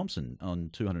Archie Thompson on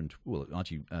 200. Well,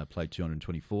 Archie played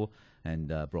 224, and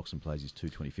Broxham plays his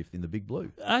 225th in the Big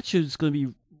Blue. Archer's going to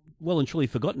be well and truly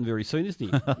forgotten very soon, isn't he?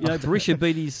 You know, Berisha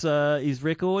beat his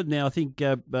record. Now I think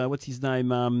what's his name?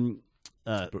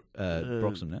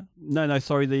 Broxham now. No,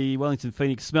 sorry. The Wellington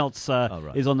Phoenix Smelts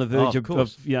right. is on the verge of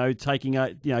of you know taking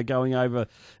going over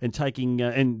and taking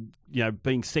and you know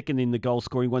being second in the goal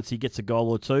scoring once he gets a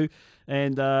goal or two,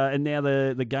 and now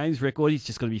the games record he's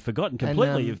just going to be forgotten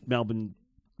completely of Melbourne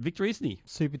victory, isn't he?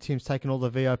 Super Tim's taken all the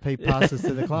VIP passes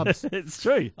to the clubs. It's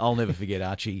true. I'll never forget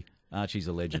Archie. Archie's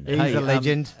a legend. He's a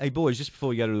legend. Hey, boys, just before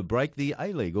we go to the break, the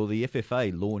A-League or the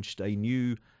FFA launched a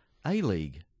new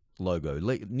A-League logo,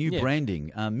 new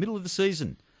branding, middle of the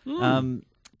season.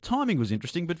 Timing was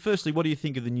interesting, but firstly, what do you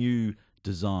think of the new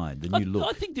design, the new look?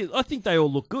 I think they all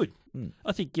look good.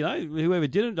 I think, you know, whoever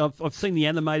did it, I've seen the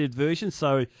animated version,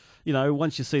 so, you know,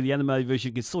 once you see the animated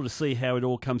version, you can sort of see how it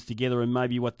all comes together and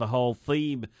maybe what the whole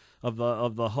theme of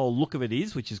the whole look of it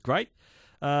is, which is great.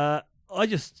 I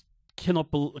just I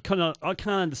can't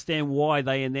understand why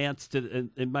they announced it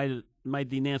and made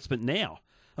the announcement now.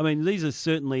 I mean, these are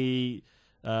certainly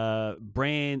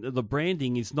the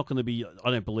branding is not going to be,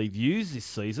 I don't believe, used this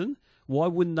season. Why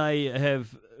wouldn't they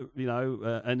have,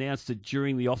 announced it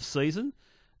during the off season?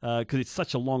 Because it's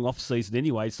such a long off season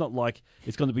anyway. It's not like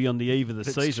it's going to be on the eve of the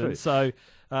season. True. So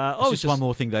it's just one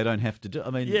more thing they don't have to do.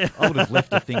 I mean, I would have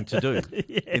left a thing to do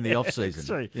in the off season. It's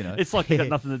true. You know, it's like they got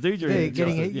nothing to do during the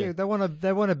season.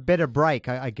 They want a better break,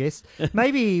 I guess.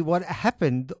 Maybe what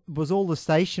happened was all the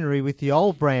stationery with the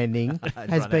old branding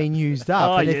has been used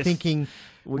up, and they're thinking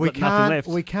we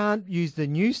can't use the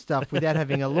new stuff without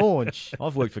having a launch.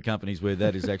 I've worked for companies where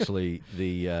that is actually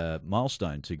the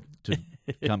milestone to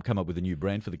come up with a new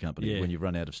brand for the company when you've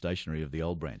run out of stationery of the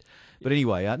old brand. But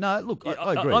anyway, no, look,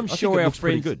 I agree. I'm sure our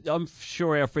friends. Good. I'm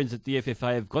sure our friends at the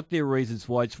FFA have got their reasons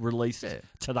why it's released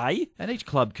today. And each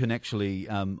club can actually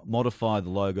modify the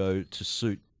logo to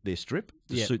suit their strip,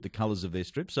 to suit the colours of their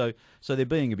strip. So they're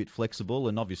being a bit flexible,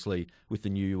 and obviously with the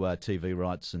new TV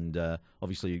rights and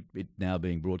obviously it now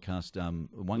being broadcast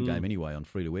one game anyway on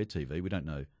free-to-air TV. We don't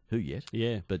know who yet.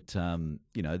 Yeah. But,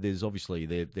 there's obviously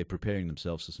they're preparing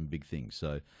themselves for some big things.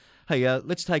 So, hey,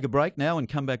 let's take a break now and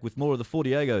come back with more of the Four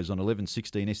Diegos on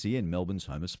 1116 SEN, Melbourne's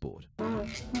home of sport.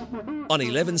 On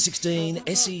 1116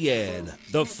 SEN,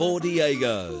 the Four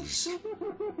Diegos.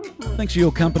 Thanks for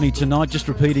your company tonight. Just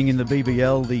repeating in the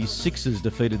BBL, the Sixers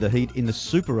defeated the Heat in the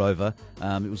Super Over.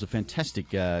 It was a fantastic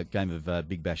game of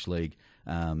Big Bash League,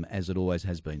 as it always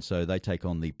has been. So they take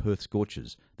on the Perth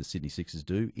Scorchers, the Sydney Sixers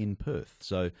do, in Perth.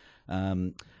 So,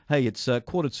 hey, it's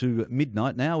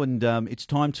midnight now, and it's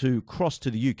time to cross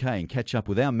to the UK and catch up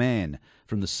with our man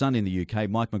from the Sun in the UK,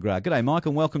 Mike McGrath. G'day, Mike,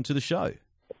 and welcome to the show.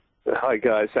 Hi,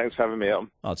 guys. Thanks for having me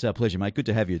on. Oh, it's our pleasure, mate. Good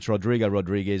to have you. It's Rodrigo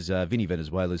Rodriguez, Vinny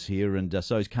Venezuela's here, and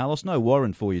so is Carlos. No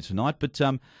Warren for you tonight, but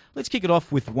let's kick it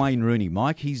off with Wayne Rooney,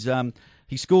 Mike. He's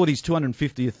He scored his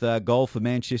 250th goal for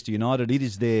Manchester United. It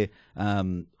is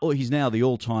he's now the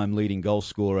all-time leading goal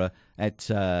scorer at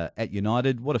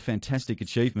United. What a fantastic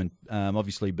achievement!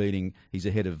 Obviously, he's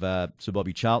ahead of Sir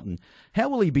Bobby Charlton. How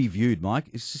will he be viewed, Mike?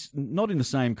 It's not in the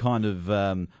same kind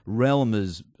of realm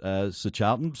as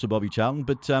Sir Bobby Charlton,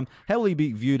 but how will he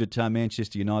be viewed at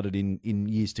Manchester United in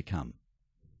years to come?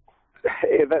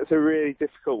 Yeah, that's a really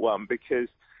difficult one because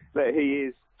he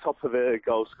is top of the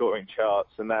goal scoring charts,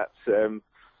 and that's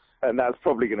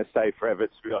probably going to stay forever,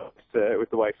 to be honest, with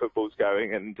the way football's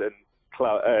going and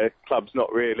clubs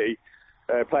not really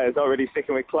players not really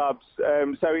sticking with clubs.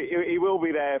 So he will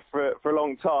be there for a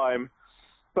long time.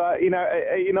 But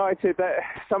at United,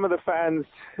 some of the fans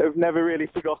have never really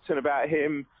forgotten about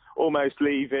him almost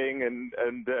leaving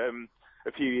and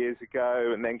a few years ago,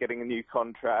 and then getting a new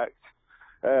contract,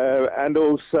 and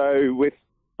also with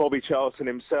Bobby Charlton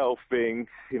himself being,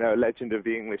 a legend of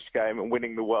the English game and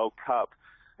winning the World Cup.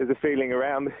 There's a feeling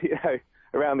around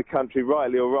the country,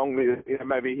 rightly or wrongly, that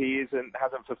maybe he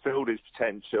hasn't fulfilled his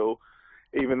potential,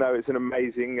 even though it's an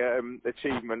amazing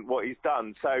achievement what he's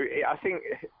done. So I think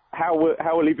how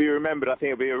will he be remembered? I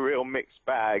think it'll be a real mixed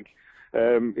bag,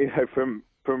 from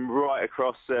right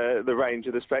across the range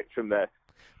of the spectrum there.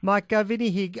 Mike,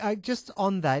 Vinny here, just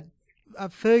on that.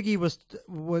 Fergie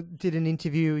did an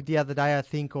interview the other day, I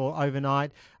think, or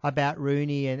overnight, about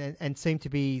Rooney and seemed to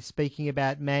be speaking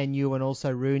about Man U and also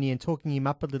Rooney and talking him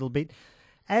up a little bit.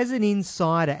 As an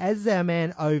insider, as our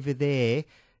man over there,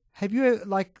 have you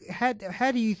how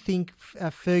do you think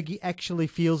Fergie actually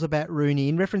feels about Rooney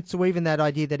in reference to even that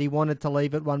idea that he wanted to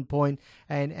leave at one point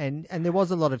and there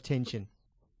was a lot of tension?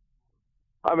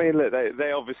 I mean, look,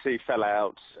 they obviously fell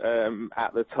out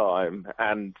at the time,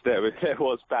 and there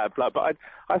was bad blood. But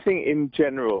I think in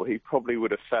general, he probably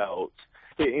would have felt,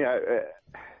 I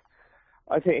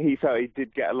think he felt he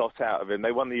did get a lot out of him.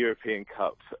 They won the European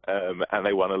Cup, and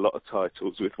they won a lot of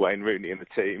titles with Wayne Rooney in the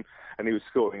team, and he was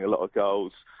scoring a lot of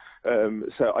goals.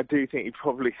 So I do think he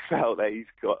probably felt that he's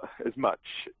got as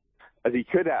much as he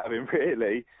could out of him,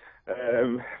 really.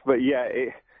 But yeah,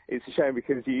 it's a shame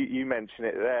because you mention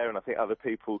it there, and I think other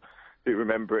people do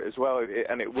remember it as well,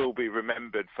 and it will be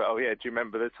remembered for, do you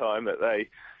remember the time that they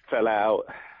fell out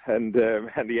and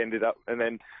he ended up, and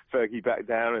then Fergie backed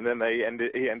down, and then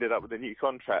he ended up with a new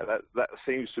contract. That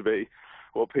seems to be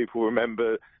what people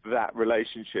remember that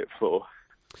relationship for.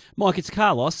 Mike, it's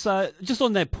Carlos. Just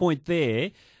on that point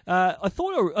there, I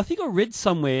think I read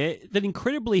somewhere that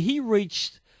incredibly he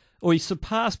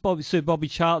surpassed Sir Bobby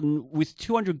Charlton with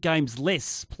 200 games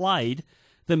less played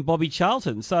than Bobby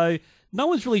Charlton. So no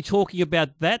one's really talking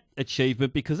about that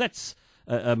achievement because that's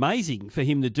amazing for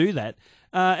him to do that.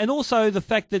 And also the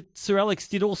fact that Sir Alex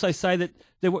did also say that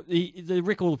the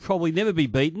record will probably never be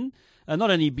beaten,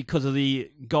 not only because of the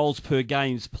goals per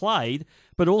games played,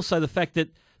 but also the fact that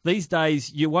these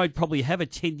days you won't probably have a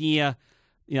 10-year,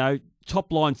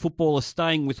 top-line footballer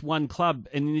staying with one club,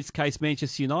 and in this case,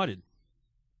 Manchester United.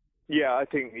 Yeah, I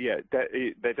think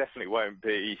there definitely won't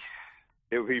be.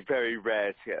 It will be very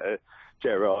rare to get a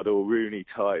Gerrard or Rooney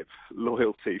type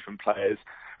loyalty from players.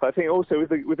 But I think also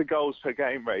with the goals per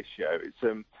game ratio,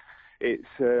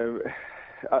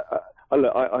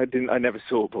 I never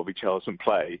saw Bobby Charlton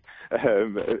play.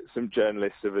 Some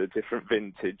journalists of a different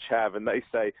vintage have, and they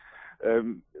say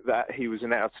that he was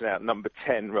an out-and-out number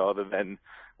 10 rather than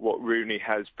what Rooney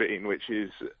has been, which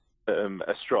is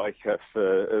a striker.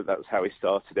 That's how he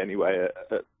started anyway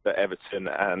at Everton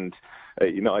and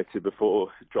at United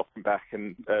before dropping back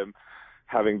and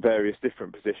having various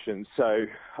different positions. So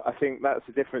I think that's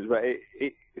the difference, but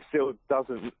it still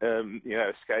doesn't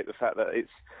escape the fact that it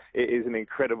is an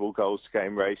incredible goals to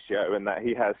game ratio and that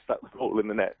he has stuck the ball in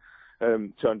the net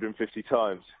 250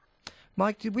 times.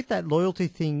 Mike, with that loyalty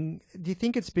thing, do you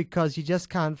think it's because you just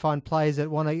can't find players that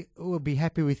will be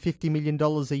happy with $50 million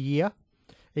a year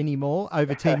anymore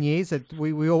over 10 years, that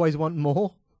we always want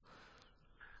more?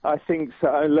 I think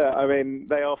so. Look, I mean,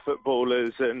 they are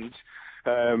footballers, and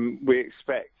we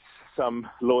expect some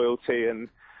loyalty and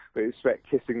we expect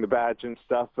kissing the badge and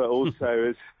stuff, but also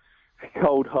as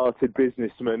cold-hearted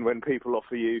businessmen, when people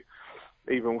offer you,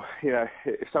 even,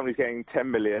 if somebody's getting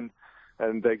 10 million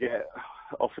and they get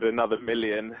offered another $1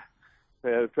 million,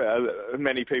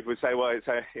 many people would say, well,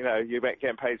 you're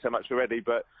getting paid so much already,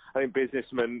 but I think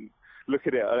businessmen look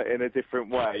at it in a different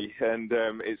way, and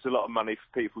it's a lot of money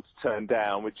for people to turn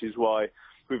down, which is why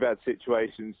we've had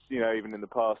situations, even in the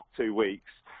past 2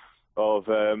 weeks, of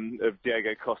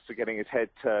Diego Costa getting his head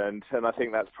turned, and I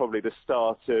think that's probably the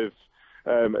start of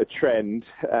a trend,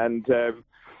 and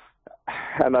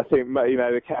I think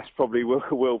the cash probably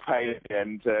will pay in the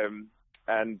end,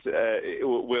 and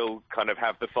will kind of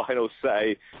have the final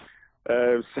say.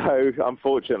 So,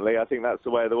 unfortunately, I think that's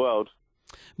the way of the world.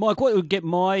 Mike, what would get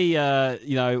my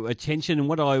attention, and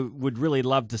what I would really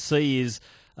love to see is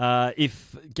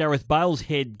if Gareth Bale's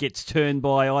head gets turned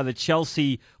by either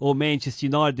Chelsea or Manchester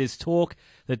United. There's talk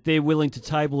that they're willing to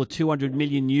table a €200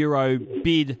 million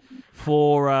bid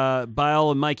for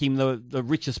Bale and make him the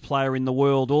richest player in the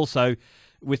world, also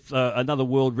with another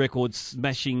world record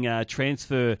smashing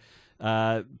transfer.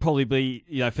 Probably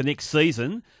for next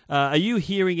season. Are you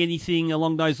hearing anything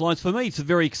along those lines? For me, it's a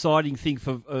very exciting thing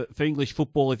for English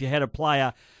football if you had a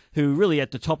player who really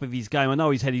at the top of his game. I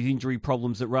know he's had his injury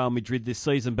problems at Real Madrid this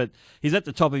season, but he's at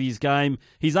the top of his game.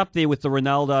 He's up there with the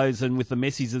Ronaldos and with the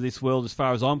Messis of this world as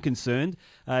far as I'm concerned.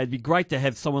 It'd be great to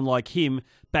have someone like him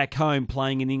back home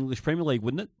playing in the English Premier League,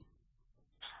 wouldn't it?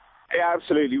 It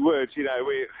absolutely would.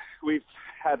 We've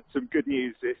had some good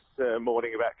news this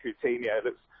morning about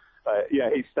Coutinho.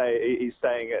 He's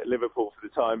staying at Liverpool for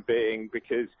the time being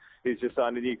because he's just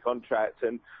signed a new contract,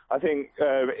 and I think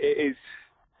it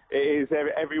is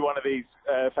every one of these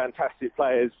fantastic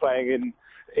players playing in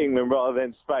England rather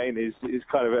than Spain is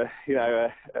kind of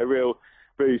a real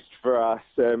boost for us.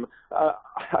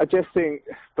 I just think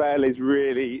Bale is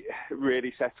really,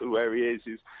 really settled where he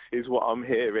is what I'm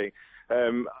hearing,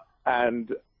 and.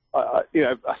 I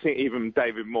think even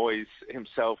David Moyes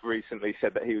himself recently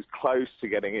said that he was close to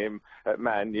getting him at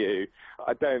Man U.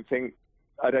 I don't think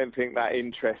that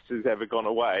interest has ever gone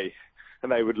away, and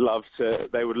they would love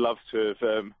to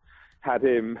have had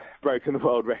him broken the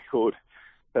world record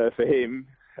for him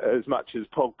as much as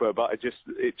Pogba, but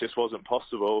it just wasn't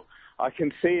possible. I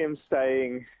can see him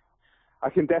staying. I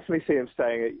can definitely see him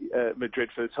staying at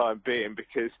Madrid for the time being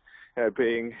because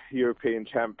being European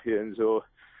champions or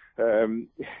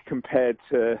compared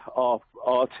to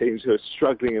our teams who are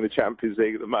struggling in the Champions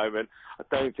League at the moment, I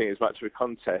don't think it's much of a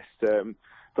contest.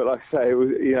 But like I say,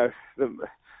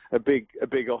 a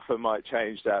big offer might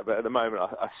change that. But at the moment,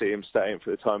 I see him staying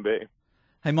for the time being.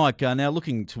 Hey, Mike, now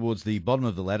looking towards the bottom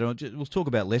of the ladder, we'll talk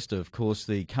about Leicester, of course,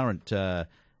 the current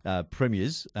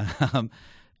premiers.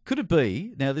 Could it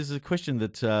be, now this is a question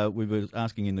that we were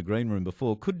asking in the green room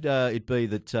before, could it be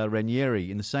that Ranieri,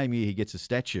 in the same year he gets a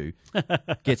statue,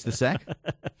 gets the sack?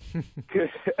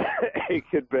 It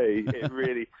could be. It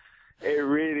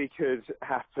really could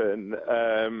happen.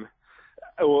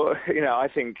 I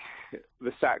think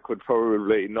the sack would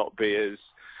probably not be as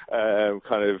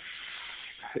kind of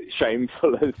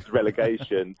shameful as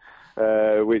relegation,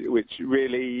 which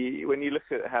really, when you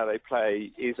look at how they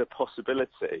play, is a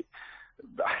possibility.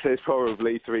 There's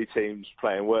probably three teams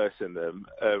playing worse than them,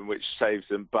 which saves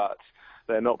them, but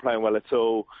they're not playing well at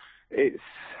all.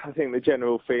 I think the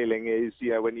general feeling is,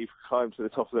 when you've climbed to the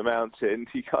top of the mountain,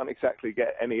 you can't exactly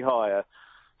get any higher.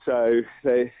 So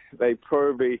they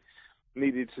probably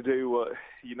needed to do what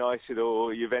United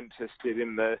or Juventus did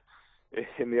in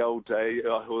the old days,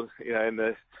 or in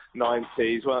the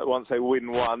 90s. Once they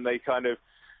win one, they kind of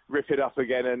rip it up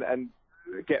again and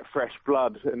get fresh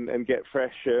blood and get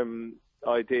fresh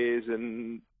ideas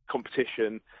and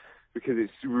competition, because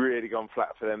it's really gone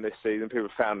flat for them this season. People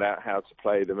have found out how to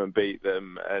play them and beat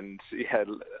them, and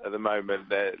at the moment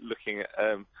they're looking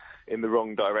in the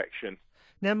wrong direction.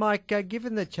 Now, Mike,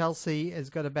 given that Chelsea has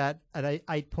got about an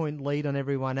 8-point lead on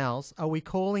everyone else, are we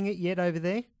calling it yet over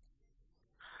there?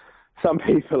 Some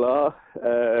people are.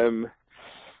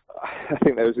 I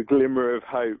think there was a glimmer of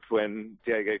hope when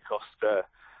Diego Costa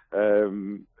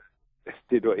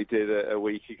did what he did a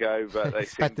week ago, but they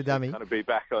seem to kind of be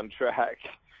back on track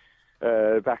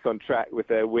with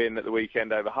their win at the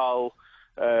weekend over Hull.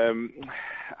 And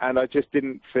I just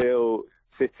didn't feel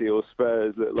City or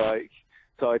Spurs look like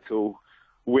title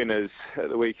winners at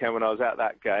the weekend when I was at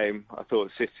that game. I thought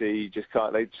City just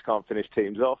can't finish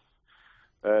teams off.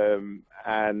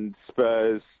 And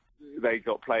Spurs, they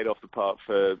got played off the park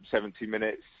for 70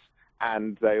 minutes,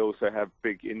 and they also have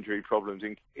big injury problems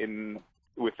in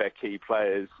with their key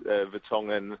players.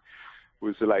 Vertonghen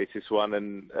was the latest one,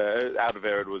 and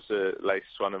Alderweireld was the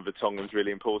latest one, and Vertonghen's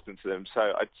really important to them.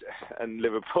 And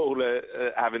Liverpool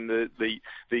are having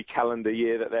the calendar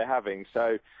year that they're having.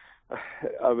 So,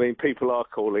 I mean, people are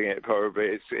calling it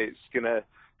probably. It's going to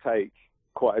take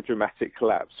quite a dramatic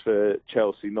collapse for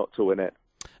Chelsea not to win it.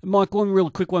 Mike, one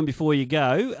real quick one before you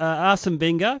go. Arsene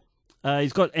Wenger,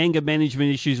 he's got anger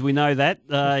management issues, we know that.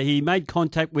 He made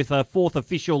contact with a fourth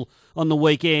official on the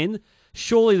weekend.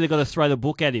 Surely they've got to throw the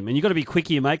book at him. And you've got to be quick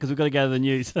here, mate, because we've got to go to the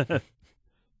news.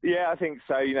 Yeah, I think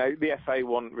so. The FA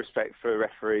want respect for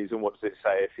referees, and what does it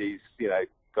say if he's,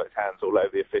 got his hands all over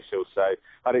the officials? So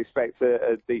I'd expect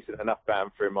a decent enough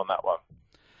ban for him on that one.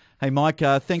 Hey, Mike,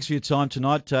 thanks for your time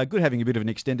tonight. Good having a bit of an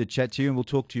extended chat to you, and we'll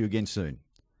talk to you again soon.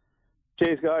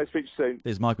 Cheers, guys. Speak to you soon.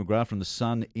 There's Mike McGrath from The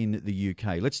Sun in the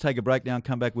UK. Let's take a break now and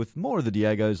come back with more of the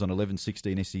Diegos on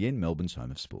 1116 SEN, Melbourne's home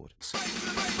of sport.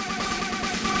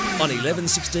 On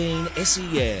 1116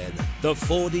 SEN, the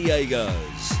Four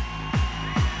Diegos.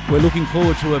 We're looking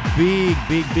forward to a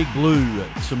big blue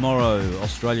tomorrow,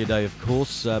 Australia Day, of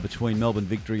course, between Melbourne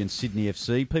Victory and Sydney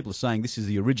FC. People are saying this is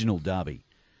the original derby.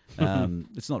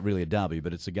 It's not really a derby,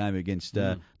 but it's a game against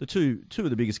the two of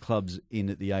the biggest clubs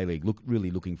in the A-League.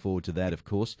 Really looking forward to that, of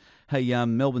course. Hey,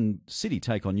 Melbourne City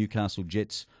take on Newcastle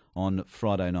Jets on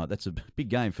Friday night. That's a big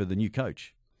game for the new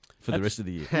coach for the rest of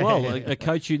the year. Well, a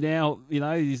coach who now,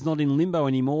 is not in limbo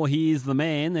anymore. He is the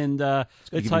man, and let's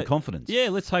give him confidence. Yeah,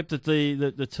 let's hope that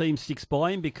the team sticks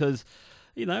by him because.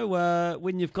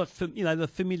 When you've got the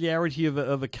familiarity of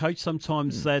a coach,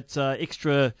 sometimes that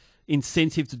extra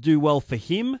incentive to do well for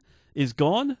him is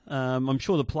gone. I'm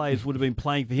sure the players would have been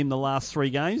playing for him the last 3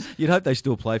 games. You'd hope they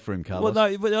still play for him, Carlos. Well,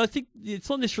 no, but I think it's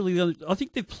not necessarily. I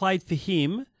think they've played for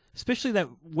him, especially that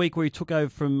week where he took over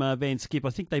from Van Skip.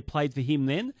 I think they played for him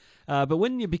then. But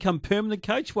when you become permanent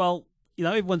coach, well,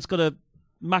 everyone's got to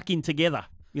muck in together.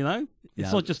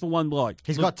 It's not just for one bloke.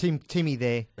 He's got Timmy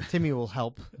there. Timmy will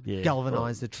help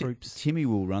galvanise the troops. Timmy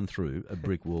will run through a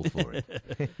brick wall for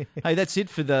it. Hey, that's it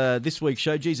for this week's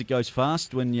show. Geez, it goes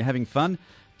fast when you're having fun.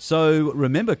 So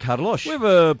remember, Carlos.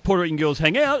 Wherever Puerto Rican girls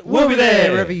hang out, we'll be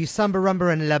there. Wherever you samba,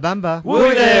 rumba and la bamba, we'll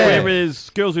be there. Wherever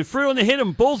there's girls with fruit on their head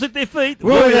and balls at their feet,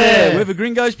 we'll be there. Wherever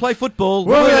gringos play football,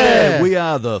 we'll be there. We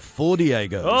are the Four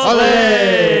Diegos.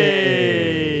 Olé!